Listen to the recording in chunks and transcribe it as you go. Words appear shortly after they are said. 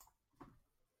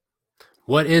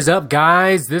What is up,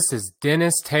 guys? This is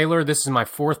Dennis Taylor. This is my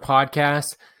fourth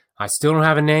podcast. I still don't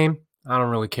have a name. I don't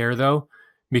really care though,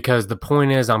 because the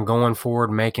point is I'm going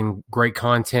forward, making great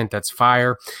content that's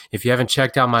fire. If you haven't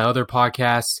checked out my other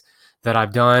podcasts that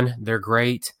I've done, they're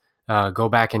great. Go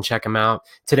back and check them out.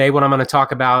 Today, what I'm going to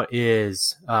talk about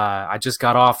is I just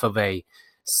got off of a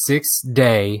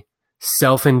 6-day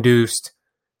self-induced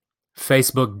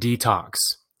Facebook detox.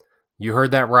 You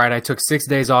heard that right. I took 6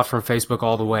 days off from Facebook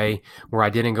all the way, where I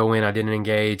didn't go in, I didn't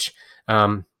engage.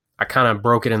 I kind of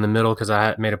broke it in the middle because I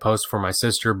had made a post for my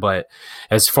sister. But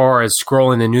as far as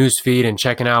scrolling the news feed and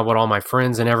checking out what all my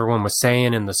friends and everyone was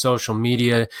saying in the social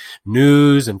media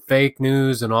news and fake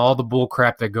news and all the bull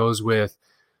crap that goes with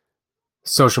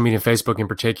social media, Facebook in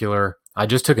particular, I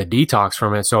just took a detox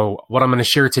from it. So what I'm going to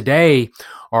share today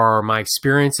are my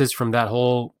experiences from that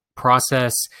whole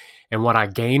process and what I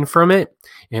gained from it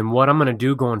and what I'm going to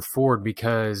do going forward,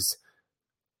 because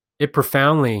it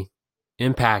profoundly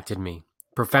impacted me,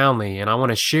 profoundly. And I want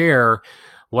to share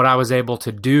what I was able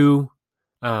to do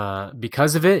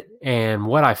because of it, and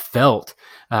what I felt,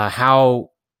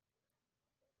 how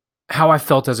I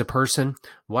felt as a person,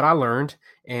 what I learned,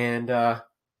 and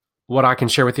what I can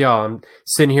share with y'all. I'm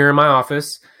sitting here in my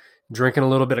office, drinking a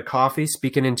little bit of coffee,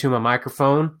 speaking into my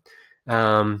microphone.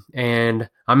 And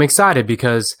I'm excited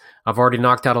because I've already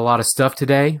knocked out a lot of stuff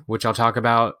today, which I'll talk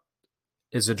about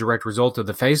is a direct result of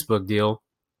the Facebook deal,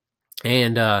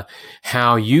 and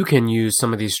how you can use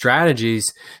some of these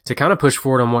strategies to kind of push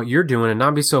forward on what you're doing and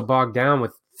not be so bogged down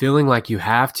with feeling like you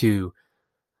have to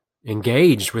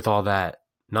engage with all that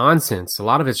nonsense. A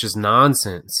lot of it's just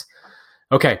nonsense.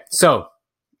 Okay, so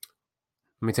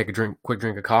let me take a quick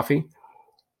drink of coffee.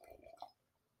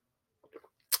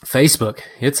 Facebook,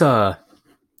 it's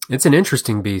an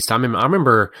interesting beast. I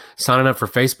remember signing up for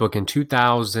Facebook in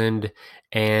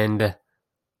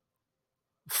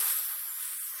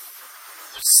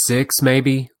 2006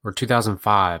 maybe, or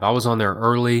 2005. I was on there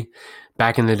early,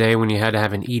 back in the day when you had to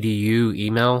have an EDU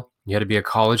email. You had to be a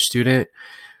college student.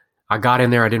 I got in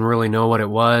there. I didn't really know what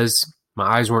it was.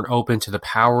 My eyes weren't open to the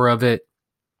power of it.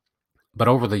 But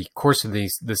over the course of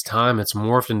this time, it's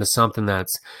morphed into something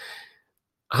that's,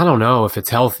 I don't know if it's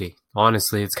healthy.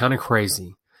 Honestly, it's kind of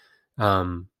crazy.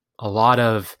 A lot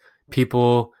of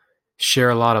people share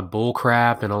a lot of bull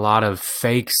crap and a lot of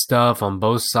fake stuff on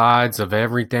both sides of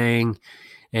everything.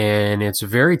 And it's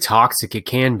very toxic. It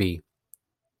can be.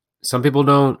 Some people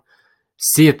don't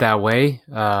see it that way.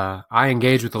 I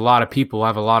engage with a lot of people. I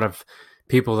have a lot of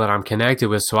people that I'm connected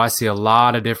with, so I see a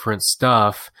lot of different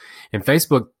stuff. And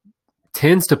Facebook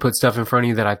tends to put stuff in front of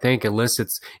you that I think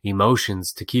elicits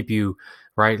emotions to keep you,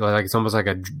 right? Like it's almost like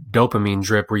a dopamine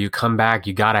drip where you come back,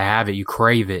 you got to have it, you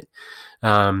crave it.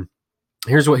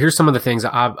 Here's some of the things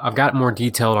I've got more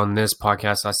detailed on this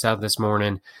podcast. I sat this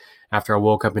morning after I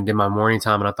woke up and did my morning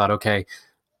time, and I thought, okay,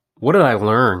 what did I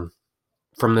learn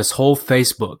from this whole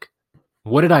Facebook?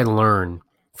 What did I learn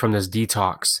from this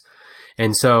detox?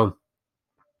 And so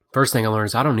first thing I learned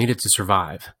is I don't need it to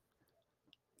survive,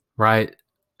 right?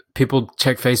 People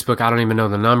check Facebook. I don't even know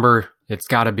the number. It's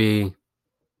got to be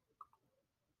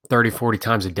 30, 40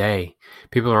 times a day.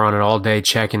 People are on it all day,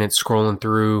 checking it, scrolling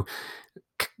through.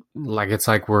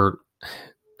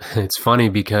 It's funny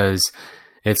because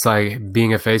it's like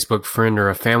being a Facebook friend or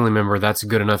a family member. That's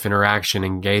good enough interaction,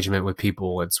 engagement with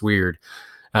people. It's weird.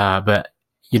 But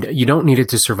you don't need it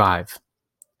to survive.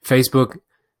 Facebook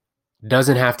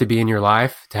doesn't have to be in your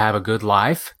life to have a good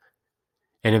life.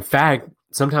 And in fact,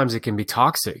 sometimes it can be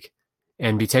toxic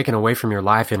and be taken away from your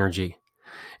life energy.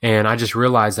 And I just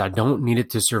realized I don't need it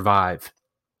to survive.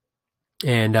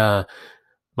 And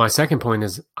my second point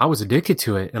is I was addicted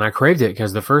to it and I craved it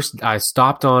because I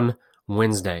stopped on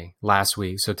Wednesday last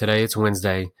week. So today it's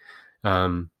Wednesday,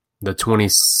 it's the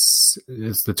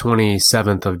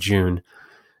 27th of June.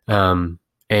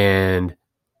 And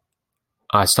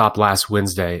I stopped last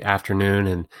Wednesday afternoon,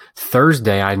 and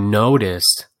Thursday I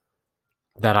noticed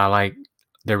that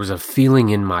there was a feeling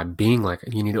in my being like,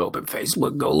 you need to open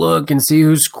Facebook, go look and see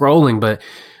who's scrolling. But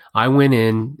I went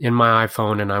in my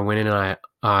iPhone, and I went in and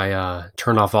I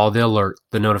turned off all the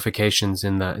notifications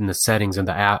in the settings, in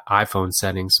the iPhone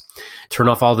settings, turn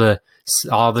off all the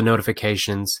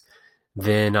notifications.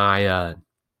 Then what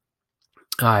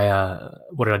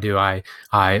did I do? I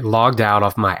logged out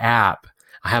of my app.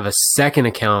 I have a second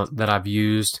account that I've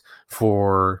used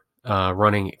for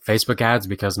running Facebook ads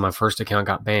because my first account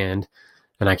got banned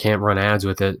and I can't run ads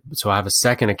with it. So I have a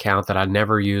second account that I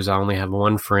never use. I only have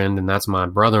one friend, and that's my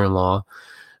brother-in-law,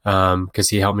 because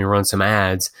he helped me run some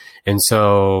ads. And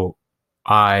so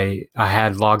I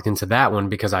had logged into that one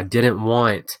because I didn't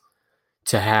want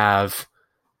to have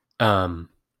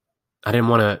I didn't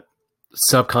want to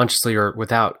subconsciously or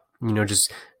without,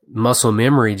 just muscle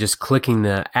memory, just clicking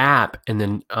the app and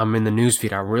then I'm in the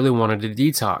newsfeed. I really wanted to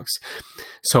detox.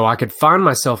 So I could find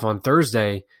myself on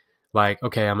Thursday, like,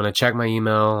 okay, I'm going to check my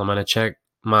email. I'm going to check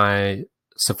my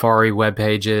Safari web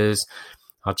pages.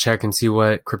 I'll check and see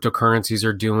what cryptocurrencies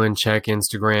are doing, check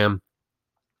Instagram.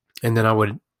 And then I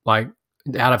would, like,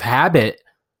 out of habit,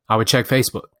 I would check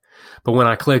Facebook. But when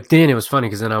I clicked in, it was funny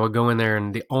because then I would go in there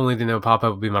and the only thing that would pop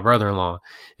up would be my brother-in-law.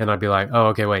 And I'd be like, oh,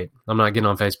 okay, wait, I'm not getting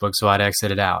on Facebook. So I'd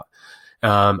exit it out.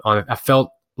 I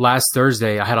felt last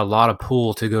Thursday, I had a lot of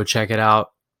pull to go check it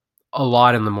out a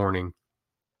lot in the morning.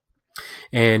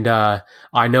 And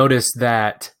I noticed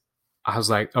that I was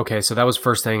like, okay, so that was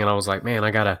first thing. And I was like, man,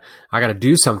 I gotta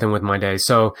do something with my day.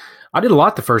 So I did a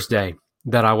lot the first day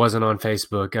that I wasn't on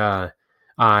Facebook.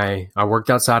 I worked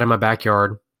outside in my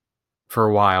backyard for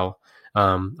a while.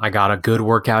 I got a good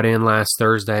workout in last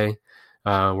Thursday,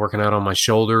 working out on my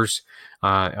shoulders.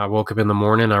 I woke up in the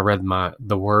morning. I read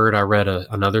the Word. I read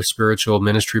another spiritual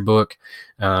ministry book.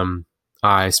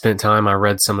 I spent time. I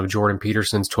read some of Jordan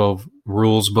Peterson's 12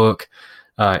 Rules book.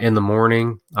 In the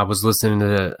morning, I was listening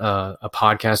to a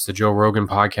podcast, the Joe Rogan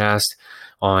podcast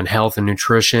on health and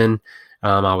nutrition.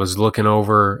 I was looking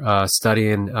over,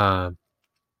 studying,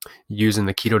 using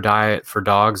the keto diet for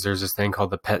dogs. There's this thing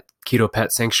called the Keto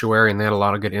Pet Sanctuary, and they had a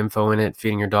lot of good info in it,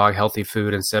 feeding your dog healthy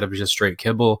food instead of just straight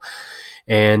kibble.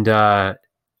 And I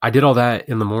did all that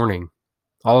in the morning.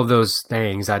 All of those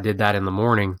things, I did that in the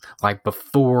morning, like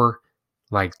before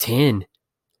like 10.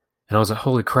 And I was like,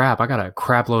 holy crap, I got a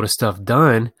crap load of stuff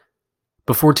done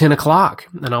before 10 o'clock.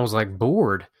 And I was like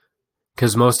bored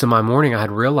because most of my morning I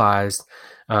had realized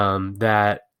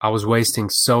that I was wasting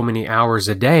so many hours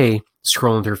a day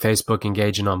scrolling through Facebook,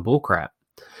 engaging on bullcrap.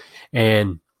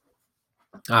 And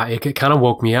it kind of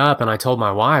woke me up. And I told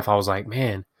my wife, I was like,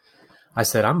 man, I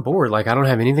said, I'm bored. Like, I don't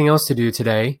have anything else to do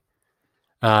today.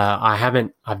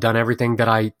 I've done everything that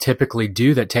I typically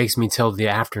do that takes me till the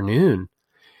afternoon.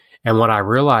 And what I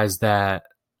realized that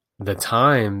the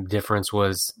time difference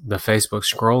was the Facebook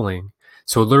scrolling.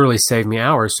 So it literally saved me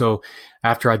hours. So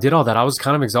after I did all that, I was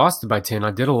kind of exhausted by 10.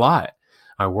 I did a lot.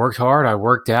 I worked hard. I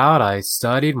worked out. I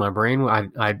studied. My brain,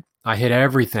 I hit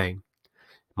everything.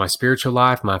 My spiritual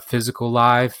life, my physical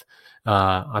life.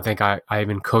 I think I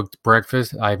even cooked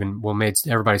breakfast. Made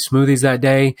everybody smoothies that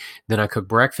day. Then I cooked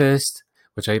breakfast,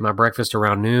 which I ate my breakfast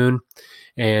around noon.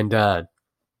 And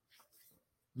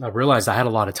I realized I had a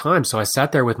lot of time. So I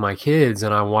sat there with my kids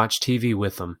and I watched TV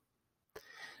with them.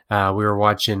 We were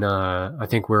watching, I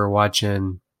think we were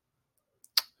watching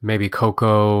maybe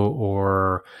Coco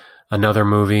or another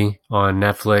movie on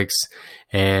Netflix.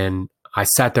 And I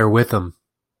sat there with them.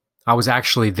 I was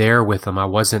actually there with them. I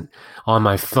wasn't on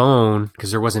my phone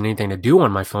because there wasn't anything to do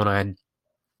on my phone. I had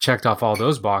checked off all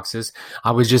those boxes.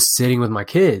 I was just sitting with my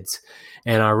kids.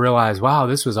 And I realized, wow,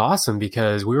 this was awesome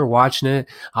because we were watching it.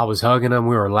 I was hugging them.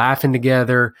 We were laughing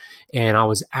together. And I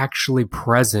was actually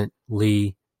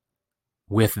presently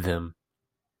with them.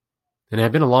 And it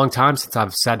had been a long time since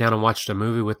I've sat down and watched a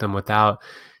movie with them without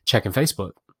checking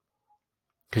Facebook.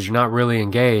 Because you're not really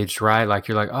engaged, right? Like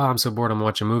you're like, oh, I'm so bored, I'm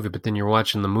watching a movie. But then you're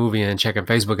watching the movie and checking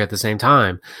Facebook at the same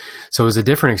time. So it was a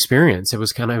different experience. I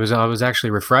was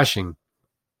actually refreshing.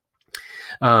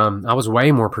 I was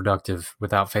way more productive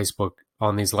without Facebook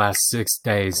on these last 6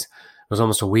 days. It was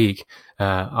almost a week.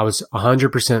 I was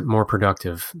 100% more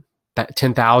productive,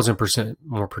 10,000%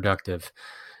 more productive.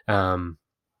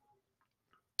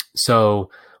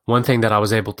 So one thing that I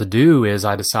was able to do is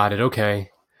I decided,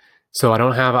 okay, so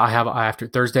after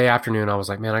Thursday afternoon, I was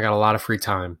like, man, I got a lot of free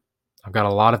time. I've got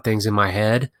a lot of things in my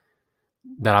head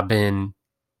that I've been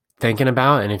thinking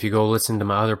about. And if you go listen to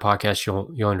my other podcast,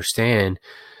 you'll understand,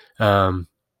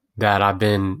 that I've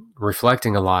been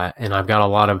reflecting a lot and I've got a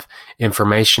lot of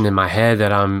information in my head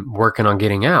that I'm working on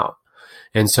getting out.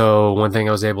 And so one thing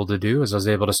I was able to do is I was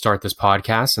able to start this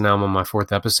podcast, and now I'm on my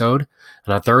 4th episode,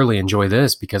 and I thoroughly enjoy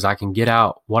this because I can get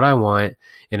out what I want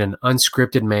in an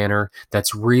unscripted manner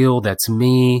that's real, that's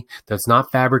me, that's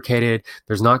not fabricated.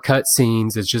 There's not cut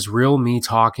scenes. It's just real me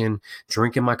talking,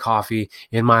 drinking my coffee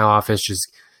in my office,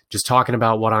 just talking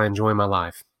about what I enjoy in my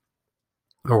life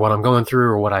or what I'm going through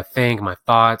or what I think, my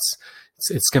thoughts.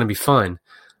 It's going to be fun.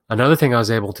 Another thing I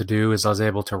was able to do is I was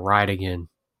able to write again.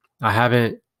 I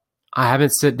haven't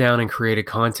sit down and created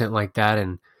content like that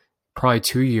in probably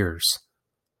 2 years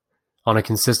on a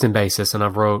consistent basis. And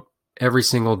I've wrote every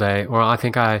single day, or I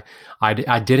think I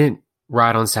didn't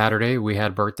write on Saturday. We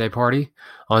had a birthday party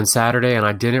on Saturday, and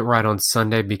I didn't write on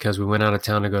Sunday because we went out of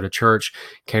town to go to church,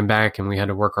 came back, and we had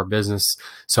to work our business.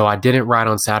 So I didn't write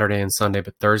on Saturday and Sunday,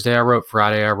 but Thursday I wrote,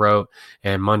 Friday I wrote,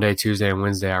 and Monday, Tuesday, and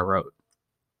Wednesday I wrote.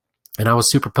 And I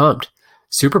was super pumped.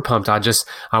 Super pumped.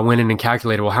 I went in and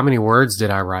calculated, well, how many words did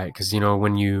I write? Because,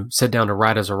 when you sit down to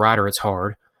write as a writer, it's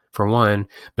hard, for one.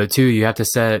 But two, you have to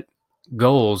set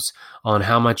goals on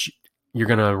how much you're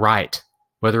going to write.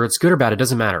 Whether it's good or bad, it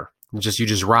doesn't matter. You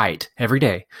just write every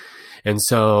day. And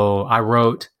so I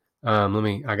wrote,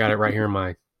 I got it right here in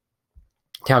my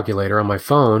calculator on my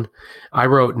phone. I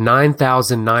wrote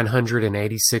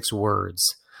 9,986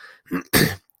 words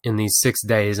in these 6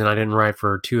 days, and I didn't write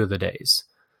for 2 of the days.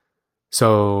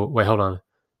 So wait, hold on.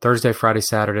 Thursday, Friday,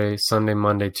 Saturday, Sunday,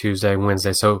 Monday, Tuesday,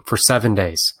 Wednesday. So for 7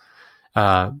 days,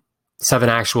 7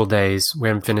 actual days. We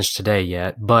haven't finished today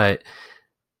yet, but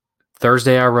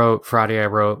Thursday I wrote, Friday I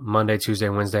wrote, Monday, Tuesday,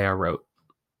 Wednesday I wrote.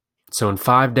 So in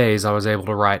 5 days, I was able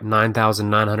to write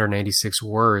 9,986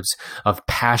 words of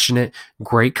passionate,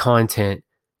 great content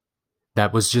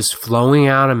that was just flowing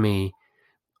out of me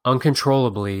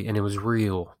uncontrollably, and it was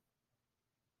real.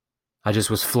 I just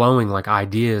was flowing like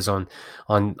ideas on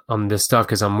this stuff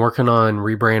because I'm working on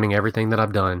rebranding everything that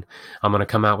I've done. I'm going to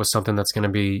come out with something that's going to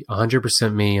be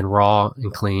 100% me and raw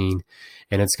and clean,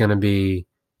 and it's going to be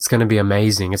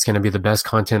amazing. It's going to be the best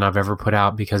content I've ever put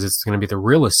out because it's going to be the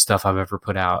realest stuff I've ever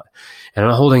put out. And I'm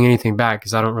not holding anything back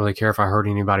because I don't really care if I hurt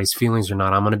anybody's feelings or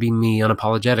not. I'm going to be me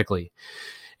unapologetically.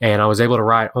 And I was able to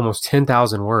write almost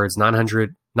 10,000 words,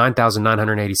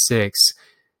 9,986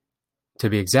 to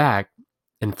be exact,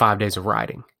 in 5 days of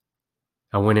writing.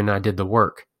 I went in and I did the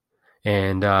work.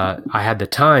 And I had the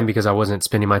time because I wasn't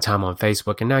spending my time on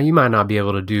Facebook. And now you might not be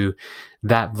able to do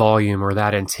that volume or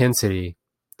that intensity.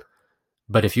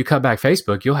 But if you cut back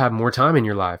Facebook, you'll have more time in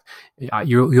your life.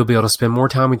 You'll be able to spend more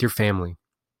time with your family.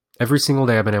 Every single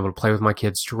day I've been able to play with my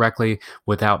kids directly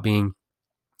without being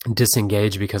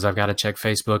disengaged because I've got to check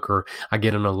Facebook or I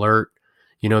get an alert.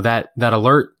 That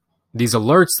alert, these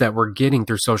alerts that we're getting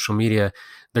through social media,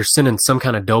 they're sending some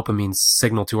kind of dopamine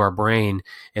signal to our brain,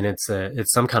 and it's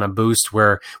some kind of boost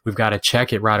where we've got to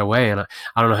check it right away. And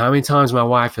I don't know how many times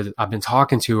I've been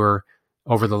talking to her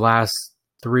over the last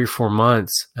 3 or 4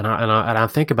 months, and I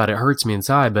think about it, hurts me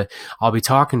inside, but I'll be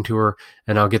talking to her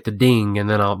and I'll get the ding, and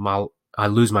then I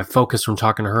lose my focus from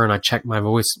talking to her, and I check my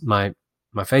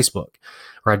my Facebook,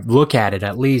 or I look at it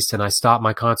at least, and I stop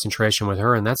my concentration with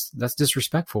her, and that's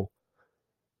disrespectful.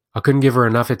 I couldn't give her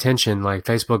enough attention. Like,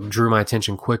 Facebook drew my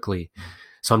attention quickly.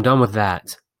 So I'm done with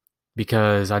that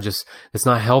because it's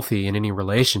not healthy in any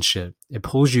relationship. It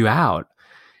pulls you out,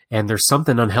 and there's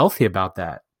something unhealthy about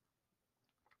that.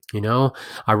 I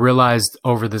realized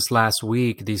over this last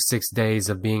week, these 6 days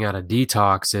of being out of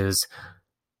detox, is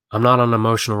I'm not on an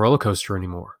emotional roller coaster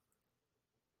anymore.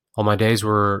 All my days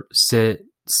were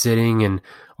sitting and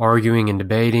arguing and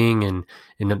debating and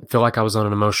feel like I was on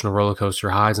an emotional roller coaster,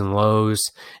 highs and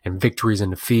lows and victories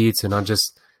and defeats. And I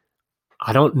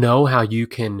don't know how you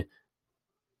can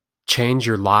change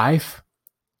your life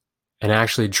and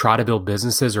actually try to build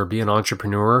businesses or be an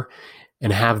entrepreneur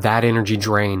and have that energy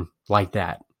drain like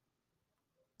that.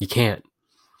 You can't.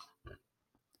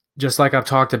 Just like I've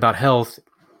talked about health,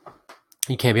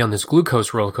 you can't be on this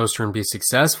glucose roller coaster and be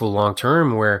successful long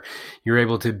term where you're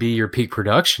able to be your peak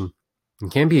production. You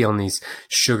can't be on these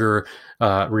sugar,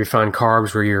 refined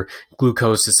carbs where your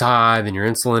glucose is high, then your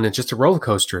insulin. It's just a roller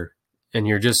coaster, and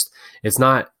it's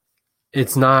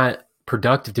not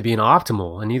productive to be an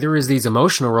optimal. And neither is these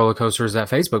emotional roller coasters that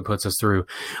Facebook puts us through,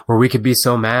 where we could be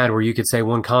so mad, where you could say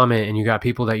one comment and you got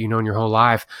people that you know in your whole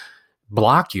life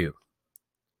block you,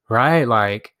 right?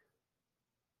 Like,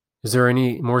 is there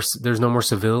any more? There's no more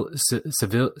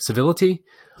civility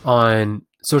on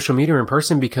social media or in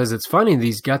person, because it's funny.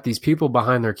 Got these people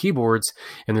behind their keyboards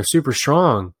and they're super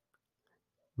strong,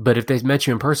 but if they met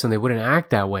you in person, they wouldn't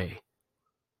act that way,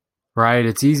 right?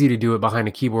 It's easy to do it behind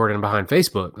a keyboard and behind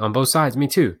Facebook on both sides. Me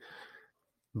too.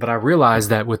 But I realized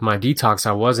that with my detox,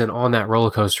 I wasn't on that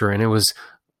roller coaster, and it was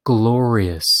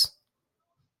gloriously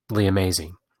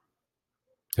amazing.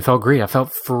 It felt great. I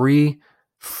felt free.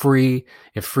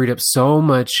 It freed up so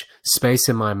much space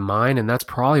in my mind. And that's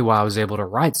probably why I was able to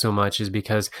write so much, is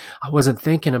because I wasn't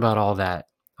thinking about all that.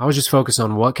 I was just focused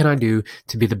on what can I do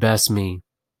to be the best me.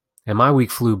 And my week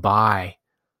flew by.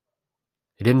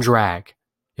 It didn't drag.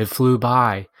 It flew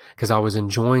by because I was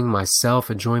enjoying myself,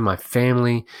 enjoying my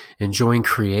family, enjoying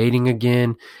creating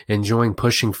again, enjoying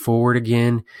pushing forward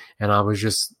again. And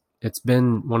it's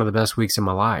been one of the best weeks in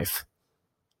my life.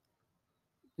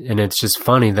 And it's just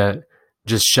funny that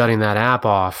just shutting that app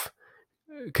off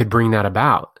could bring that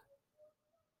about.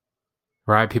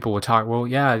 right? People would talk, well,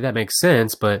 yeah, that makes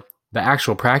sense, but the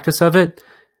actual practice of it,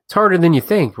 it's harder than you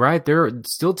think, right? There are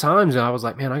still times I was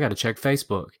like, man, I got to check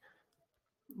Facebook.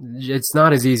 It's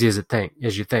not as easy as you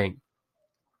think.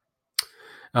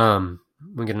 Let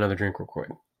me get another drink real quick.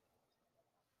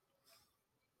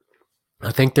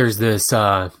 I think there's this.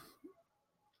 I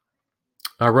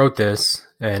wrote this,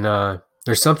 and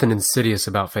there's something insidious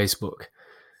about Facebook.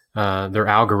 Their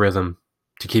algorithm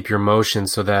to keep your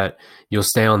emotions so that you'll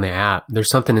stay on the app. There's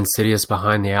something insidious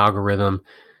behind the algorithm.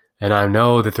 And I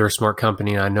know that they're a smart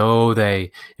company. And I know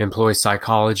they employ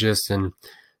psychologists and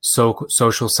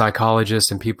social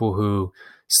psychologists and people who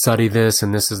study this.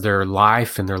 And this is their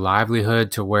life and their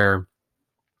livelihood, to where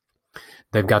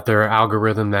they've got their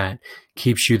algorithm that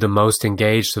keeps you the most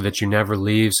engaged so that you never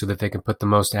leave, so that they can put the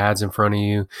most ads in front of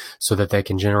you, so that they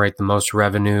can generate the most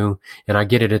revenue. And I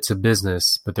get it, it's a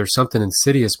business, but there's something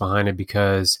insidious behind it,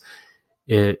 because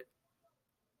the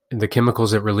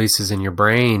chemicals it releases in your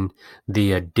brain,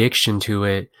 the addiction to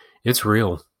it, it's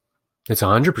real. It's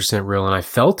 100% real. And I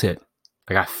felt it.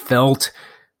 Like, I felt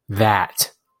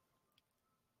that.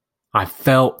 I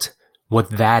felt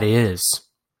what that is.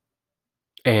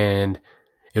 And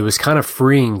it was kind of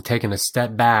freeing, taking a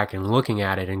step back and looking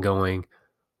at it and going,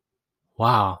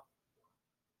 wow,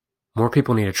 more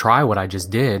people need to try what I just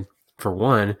did, for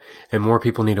one, and more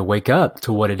people need to wake up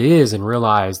to what it is and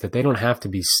realize that they don't have to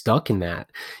be stuck in that.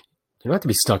 You don't have to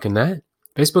be stuck in that.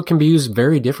 Facebook can be used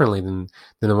very differently than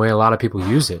the way a lot of people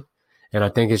use it. And I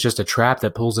think it's just a trap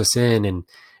that pulls us in,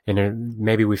 and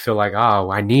maybe we feel like, oh,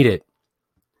 I need it.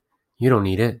 You don't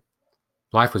need it.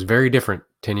 Life was very different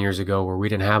 10 years ago, where we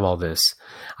didn't have all this.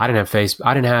 I had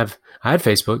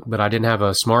Facebook, but I didn't have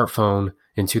a smartphone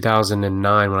in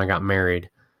 2009 when I got married.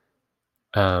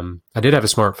 I did have a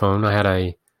smartphone. I had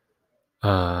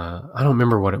I don't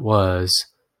remember what it was,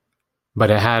 but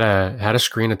it had a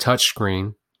screen, a touch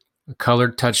screen, a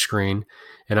colored touch screen.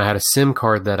 And I had a SIM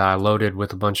card that I loaded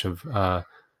with a bunch of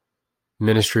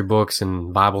ministry books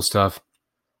and Bible stuff,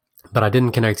 but I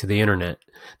didn't connect to the internet.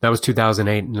 That was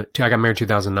 2008. I got married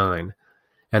 2009.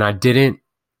 And I didn't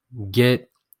get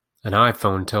an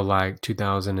iPhone until like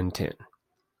 2010.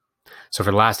 So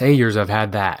for the last 8 years, I've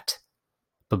had that.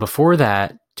 But before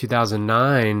that,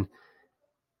 2009,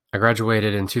 I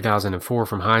graduated in 2004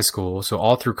 from high school. So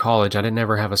all through college, I didn't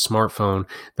ever have a smartphone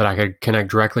that I could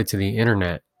connect directly to the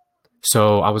internet.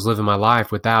 So I was living my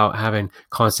life without having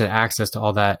constant access to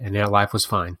all that, and that life was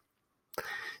fine.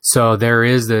 So there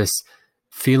is this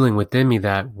feeling within me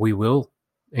that we will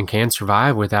and can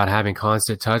survive without having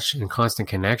constant touch and constant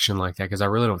connection like that, because I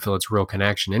really don't feel it's real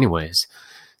connection anyways.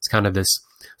 It's kind of this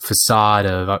facade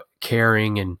of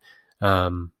caring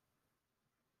and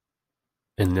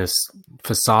this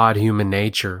facade human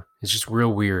nature. It's just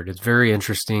real weird. It's very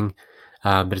interesting,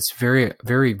 but it's very,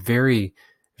 very, very,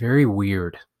 very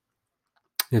weird.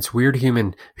 It's weird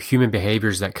human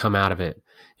behaviors that come out of it.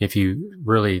 If you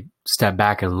really step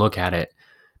back and look at it,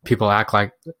 people act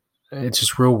like it's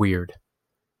just real weird.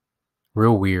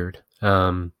 Real weird.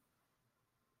 Hard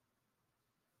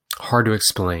to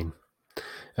explain.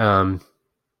 But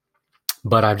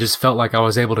I just felt like I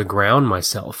was able to ground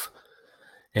myself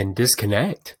and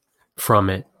disconnect from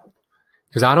it.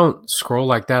 Because I don't scroll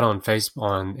like that on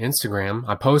Instagram.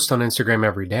 I post on Instagram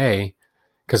every day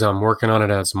because I'm working on it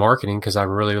as marketing, because I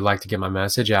really would like to get my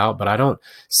message out. But I don't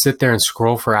sit there and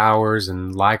scroll for hours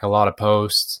and like a lot of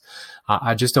posts.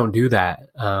 I just don't do that.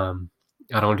 I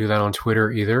don't do that on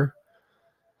Twitter either.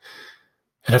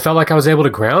 And I felt like I was able to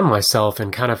ground myself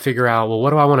and kind of figure out, well, what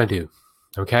do I want to do?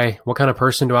 Okay, what kind of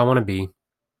person do I want to be?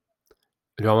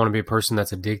 Do I want to be a person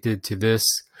that's addicted to this?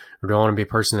 Or do I want to be a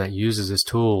person that uses this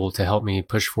tool to help me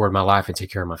push forward my life and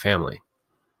take care of my family?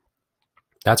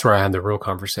 That's where I had the real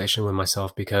conversation with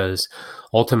myself, because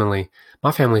ultimately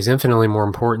my family is infinitely more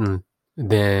important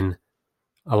than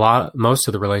most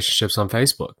of the relationships on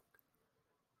Facebook.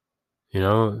 You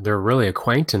know, they're really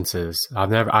acquaintances. I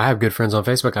have good friends on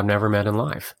Facebook I've never met in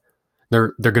life.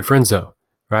 They're good friends though,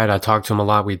 right? I talk to them a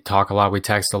lot. We talk a lot. We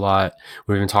text a lot.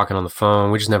 We've been talking on the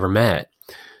phone. We just never met.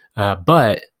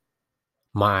 But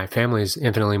my family is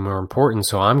infinitely more important.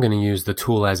 So I'm going to use the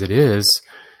tool as it is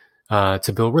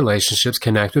to build relationships,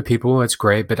 connect with people. It's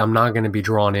great, but I'm not going to be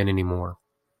drawn in anymore.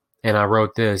 And I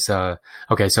wrote this.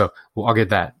 Okay, so I'll get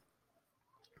that.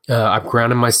 I've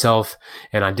grounded myself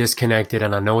and I disconnected,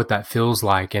 and I know what that feels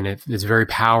like. And it's very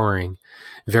powering,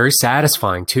 very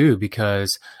satisfying too,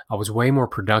 because I was way more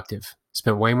productive,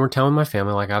 spent way more time with my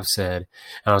family, like I've said,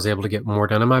 and I was able to get more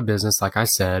done in my business, like I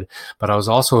said, but I was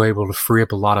also able to free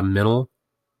up a lot of mental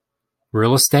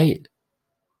real estate,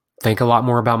 think a lot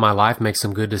more about my life, make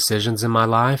some good decisions in my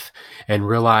life, and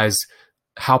realize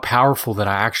how powerful that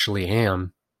I actually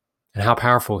am and how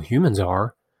powerful humans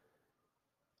are,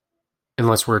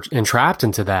 unless we're entrapped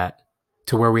into that,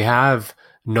 to where we have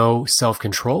no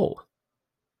self-control.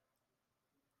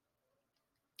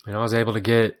 And I was able to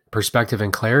get perspective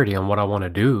and clarity on what I want to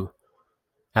do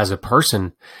as a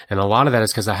person. And a lot of that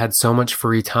is because I had so much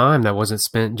free time that wasn't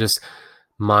spent just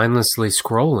mindlessly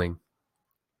scrolling.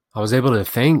 I was able to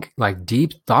think like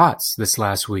deep thoughts this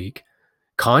last week,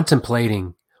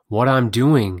 contemplating what I'm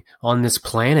doing on this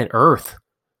planet Earth,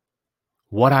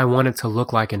 what I want it to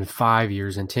look like in 5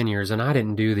 years and 10 years. And I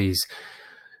didn't do these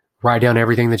write down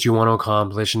everything that you want to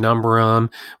accomplish, number them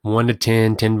 1 to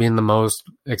 10, 10 being the most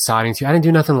exciting to you. I didn't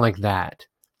do nothing like that.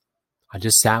 I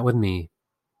just sat with me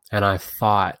and I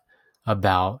thought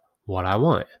about what I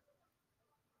want.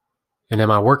 And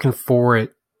am I working for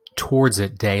it, towards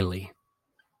it daily?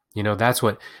 You know, that's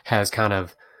what has kind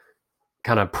of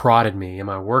prodded me. Am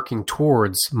I working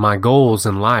towards my goals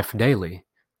in life daily?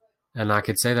 And I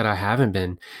could say that I haven't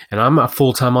been. And I'm a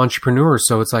full-time entrepreneur,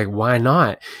 so it's like, why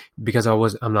not? Because I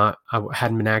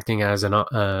hadn't been acting as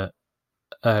a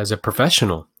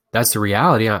professional. That's the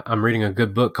reality. I'm reading a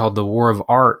good book called The War of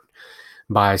Art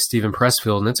by Steven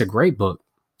Pressfield, and it's a great book.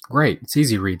 Great. It's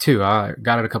easy to read too. I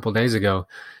got it a couple of days ago.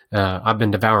 I've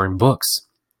been devouring books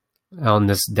on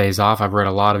this days off. I've read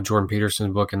a lot of Jordan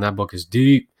Peterson's book, and that book is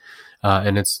deep.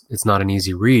 And it's not an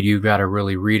easy read. You've got to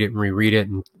really read it and reread it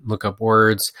and look up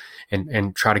words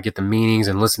and try to get the meanings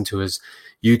and listen to his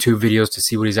YouTube videos to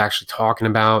see what he's actually talking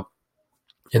about.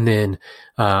 And then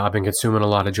I've been consuming a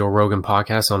lot of Joe Rogan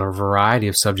podcasts on a variety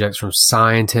of subjects, from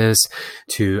scientists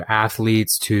to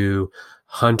athletes to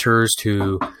hunters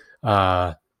to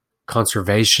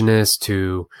conservationists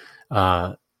to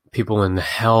people in the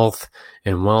health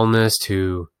and wellness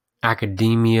to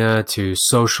academia to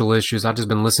social issues. I've just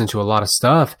been listening to a lot of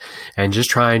stuff and just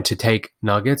trying to take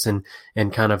nuggets and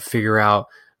kind of figure out,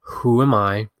 who am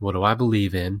I? What do I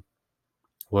believe in?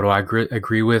 What do I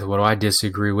agree with? What do I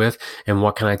disagree with? And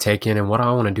what can I take in? And what do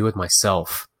I want to do with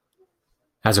myself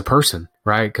as a person,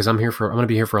 right? Because I'm going to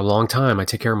be here for a long time. I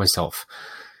take care of myself.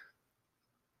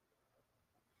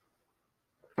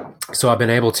 So I've been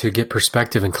able to get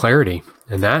perspective and clarity.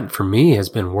 And that for me has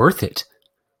been worth it.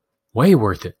 Way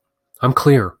worth it. I'm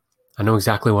clear. I know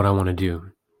exactly what I want to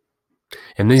do.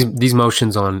 And these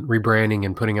motions on rebranding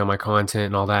and putting out my content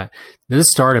and all that, this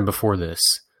started before this.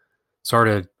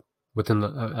 Started within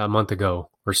a month ago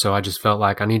or so. I just felt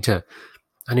like I want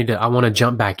to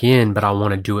jump back in, but I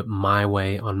want to do it my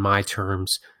way, on my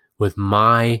terms, with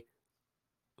my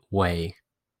way.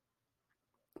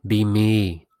 Be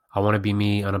me. I want to be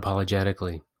me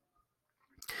unapologetically.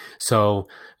 So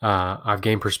I've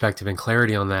gained perspective and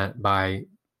clarity on that by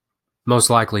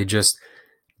most likely just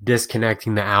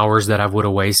disconnecting the hours that I would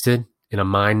have wasted in a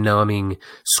mind-numbing,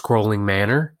 scrolling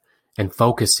manner and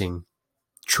focusing,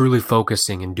 truly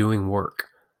focusing and doing work.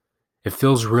 It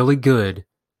feels really good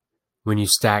when you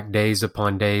stack days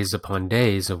upon days upon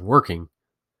days of working,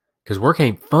 because work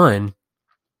ain't fun.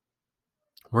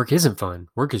 Work isn't fun.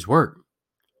 Work is work,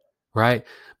 right?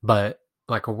 But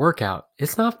like a workout,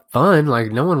 it's not fun.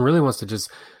 Like, no one really wants to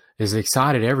just is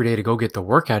excited every day to go get the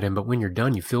workout in, but when you're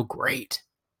done, you feel great.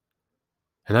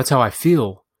 And that's how I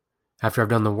feel after I've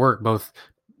done the work, both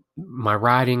my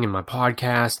writing and my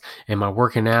podcast and my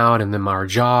working out and then my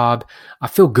job. I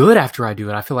feel good after I do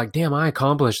it. I feel like, damn, I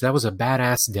accomplished. That was a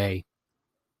badass day.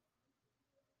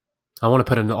 I want to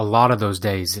put in a lot of those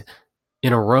days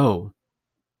in a row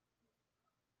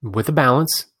with a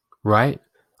balance, right?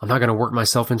 I'm not going to work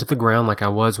myself into the ground like I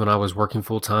was when I was working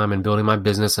full time and building my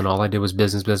business, and all I did was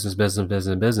business.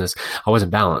 I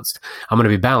wasn't balanced. I'm going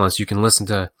to be balanced. You can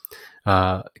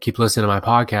keep listening to my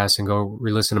podcast and go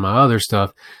re-listen to my other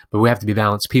stuff, but we have to be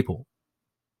balanced people.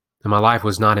 And my life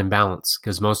was not in balance,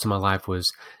 because most of my life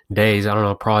was days, I don't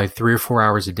know, probably 3 or 4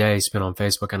 hours a day spent on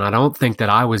Facebook. And I don't think that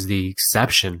I was the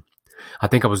exception. I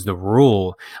think I was the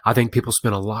rule. I think people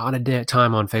spend a lot of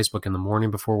time on Facebook in the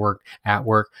morning before work, at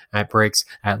breaks,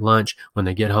 at lunch, when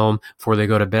they get home, before they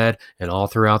go to bed, and all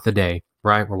throughout the day,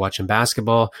 right? We're watching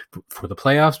basketball for the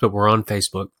playoffs, but we're on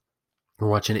Facebook. We're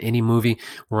watching any movie,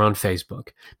 we're on Facebook.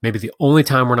 Maybe the only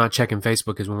time we're not checking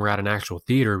Facebook is when we're at an actual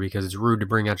theater, because it's rude to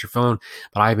bring out your phone.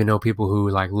 But I even know people who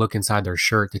like look inside their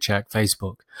shirt to check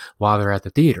Facebook while they're at the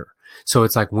theater. So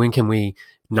it's like, when can we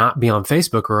not be on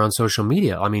Facebook or on social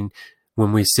media? I mean,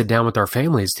 when we sit down with our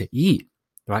families to eat,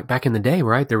 right? Back in the day,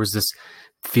 right? There was this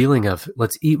feeling of,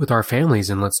 let's eat with our families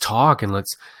and let's talk and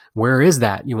where is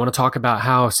that? You want to talk about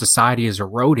how society is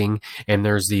eroding and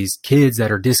there's these kids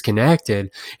that are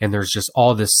disconnected and there's just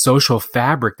all this social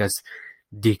fabric that's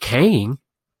decaying.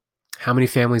 How many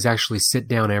families actually sit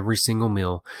down every single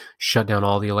meal, shut down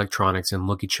all the electronics, and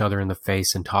look each other in the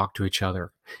face and talk to each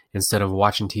other instead of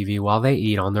watching TV while they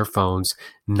eat on their phones,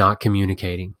 not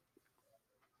communicating?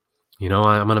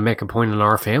 I'm going to make a point in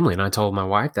our family, and I told my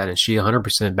wife that, and she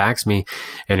 100% backs me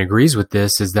and agrees with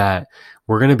this, is that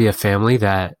we're going to be a family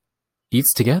that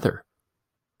eats together,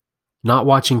 not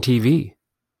watching TV.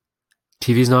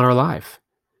 TV's not our life.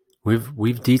 We've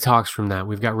detoxed from that.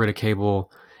 We've got rid of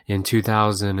cable in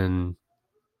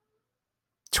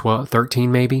 2012,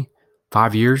 13 maybe,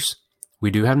 5 years.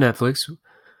 We do have Netflix.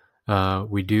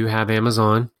 We do have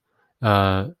Amazon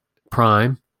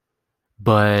Prime,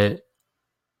 but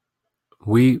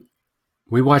we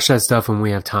watch that stuff when we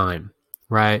have time,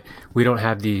 right? We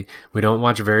don't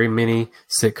watch very many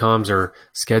sitcoms or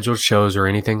scheduled shows or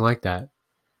anything like that.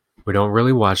 We don't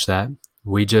really watch that.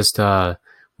 We just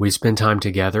we spend time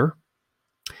together,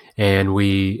 and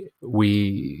we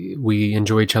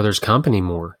enjoy each other's company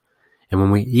more. And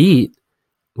when we eat,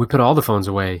 we put all the phones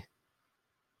away.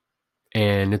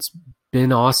 And it's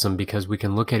been awesome because we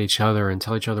can look at each other and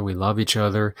tell each other we love each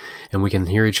other, and we can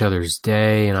hear each other's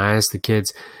day. And I ask the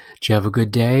kids, "Did you have a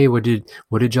good day? What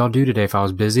did y'all do today?" If I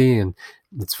was busy. And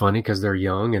it's funny because they're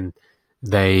young and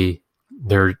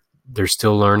they're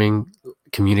still learning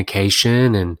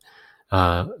communication and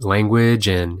language,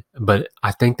 but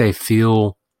I think they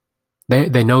feel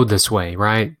they know this way,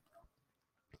 right?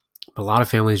 A lot of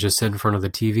families just sit in front of the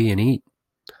TV and eat,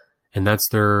 and that's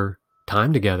their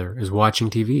time together, is watching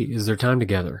TV, is their time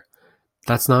together.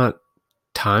 That's not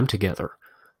time together.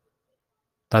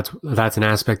 That's an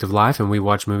aspect of life, and we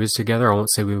watch movies together. I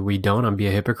won't say we don't. I'd be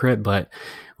a hypocrite, but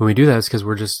when we do that, it's because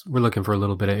we're looking for a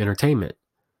little bit of entertainment.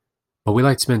 But we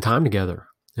like to spend time together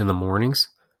in the mornings,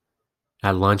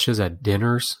 at lunches, at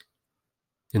dinners,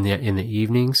 in the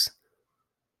evenings,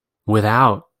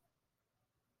 without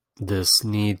this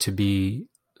need to be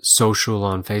social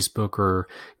on Facebook or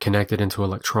connected into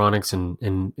electronics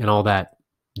and all that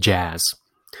jazz.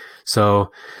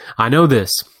 So I know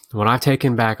this. What I've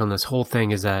taken back on this whole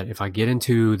thing is that if I get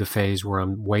into the phase where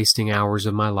I'm wasting hours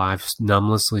of my life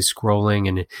numbly scrolling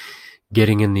and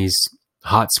getting in these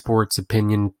hot sports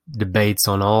opinion debates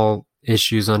on all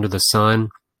issues under the sun,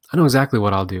 I know exactly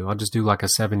what I'll do. I'll just do like a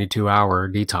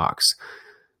 72-hour detox.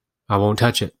 I won't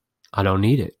touch it. I don't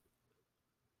need it.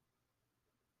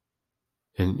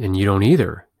 And you don't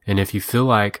either. And if you feel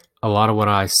like a lot of what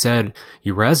I said,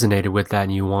 you resonated with that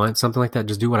and you want something like that,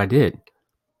 just do what I did.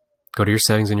 Go to your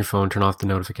settings on your phone, turn off the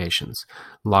notifications,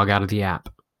 log out of the app,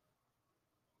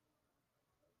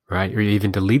 right? Or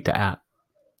even delete the app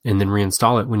and then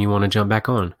reinstall it when you want to jump back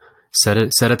on. Set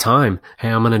a time. Hey,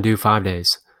 I'm going to do 5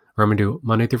 days, or I'm going to do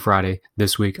Monday through Friday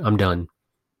this week. I'm done.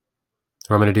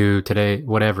 Or I'm going to do today,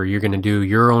 whatever. You're going to do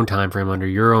your own time frame under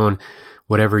your own,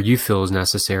 whatever you feel is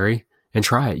necessary, and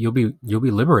try it. You'll be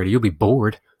liberated. You'll be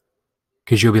bored.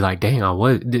 Because you'll be like, dang,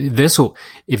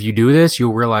 if you do this,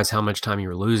 you'll realize how much time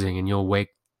you're losing, and you'll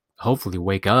hopefully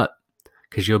wake up,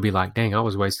 because you'll be like, dang, I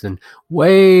was wasting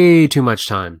way too much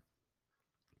time.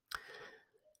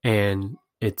 And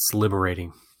it's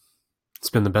liberating.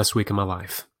 It's been the best week of my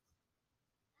life.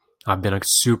 I've been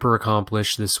super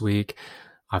accomplished this week.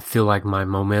 I feel like my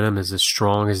momentum is as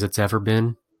strong as it's ever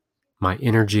been. My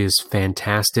energy is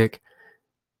fantastic.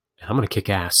 And I'm going to kick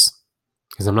ass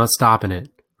because I'm not stopping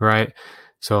it. Right.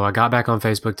 So I got back on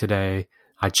Facebook today.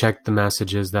 I checked the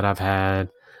messages that I've had.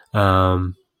 I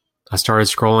started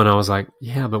scrolling. I was like,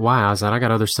 yeah, but why? I was like, I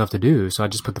got other stuff to do. So I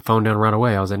just put the phone down right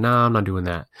away. I was like, nah, I'm not doing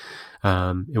that.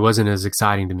 It wasn't as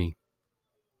exciting to me.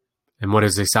 And what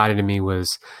is exciting to me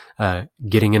was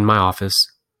getting in my office,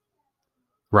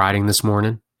 writing this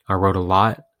morning. I wrote a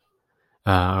lot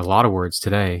of words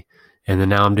today. And then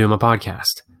now I'm doing my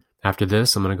podcast. After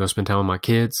this, I'm going to go spend time with my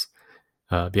kids.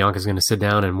 Bianca's going to sit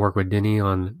down and work with Denny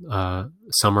on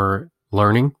summer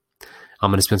learning. I'm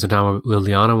going to spend some time with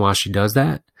Liliana while she does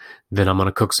that. Then I'm going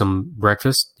to cook some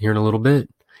breakfast here in a little bit.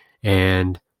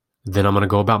 And then I'm going to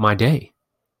go about my day.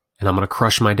 And I'm going to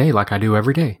crush my day like I do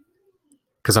every day.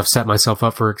 Because I've set myself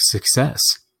up for success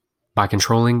by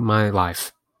controlling my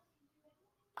life.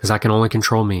 Because I can only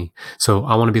control me. So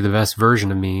I want to be the best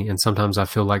version of me. And sometimes I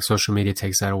feel like social media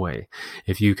takes that away.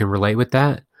 If you can relate with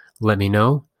that, let me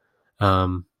know.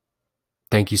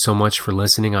 Thank you so much for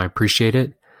listening. I appreciate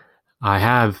it. I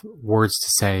have words to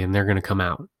say, and they're going to come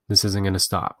out. This isn't going to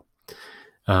stop.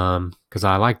 Because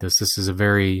I like this. This is a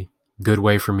very good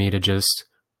way for me to just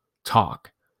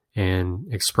talk and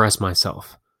express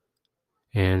myself.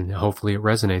 And hopefully it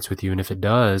resonates with you. And if it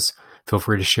does, feel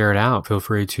free to share it out. Feel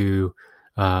free to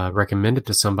recommend it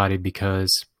to somebody,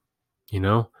 because,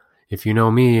 if you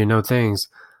know me, you know things.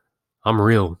 I'm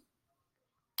real.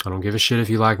 I don't give a shit if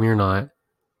you like me or not.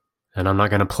 And I'm not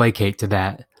going to placate to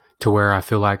that, to where I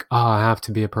feel like, oh, I have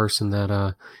to be a person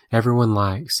that everyone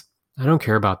likes. I don't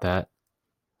care about that.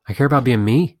 I care about being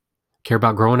me. I care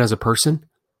about growing as a person.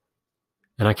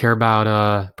 And I care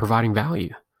about providing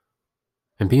value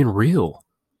and being real.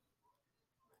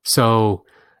 So,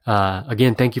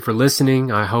 again, thank you for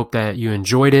listening. I hope that you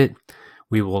enjoyed it.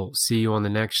 We will see you on the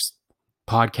next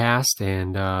podcast.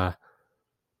 And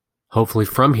hopefully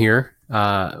from here,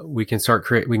 we can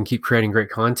keep creating great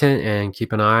content, and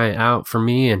keep an eye out for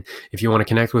me. And if you want to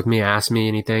connect with me, ask me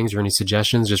any things or any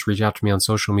suggestions, just reach out to me on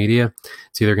social media.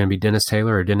 It's either going to be Dennis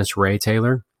Taylor or Dennis Ray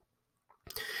Taylor.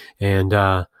 And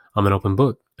I'm an open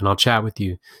book, and I'll chat with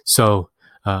you. So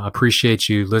appreciate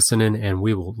you listening, and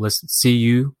we will see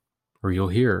you, or you'll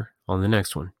hear, on the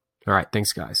next one. All right.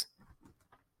 Thanks, guys.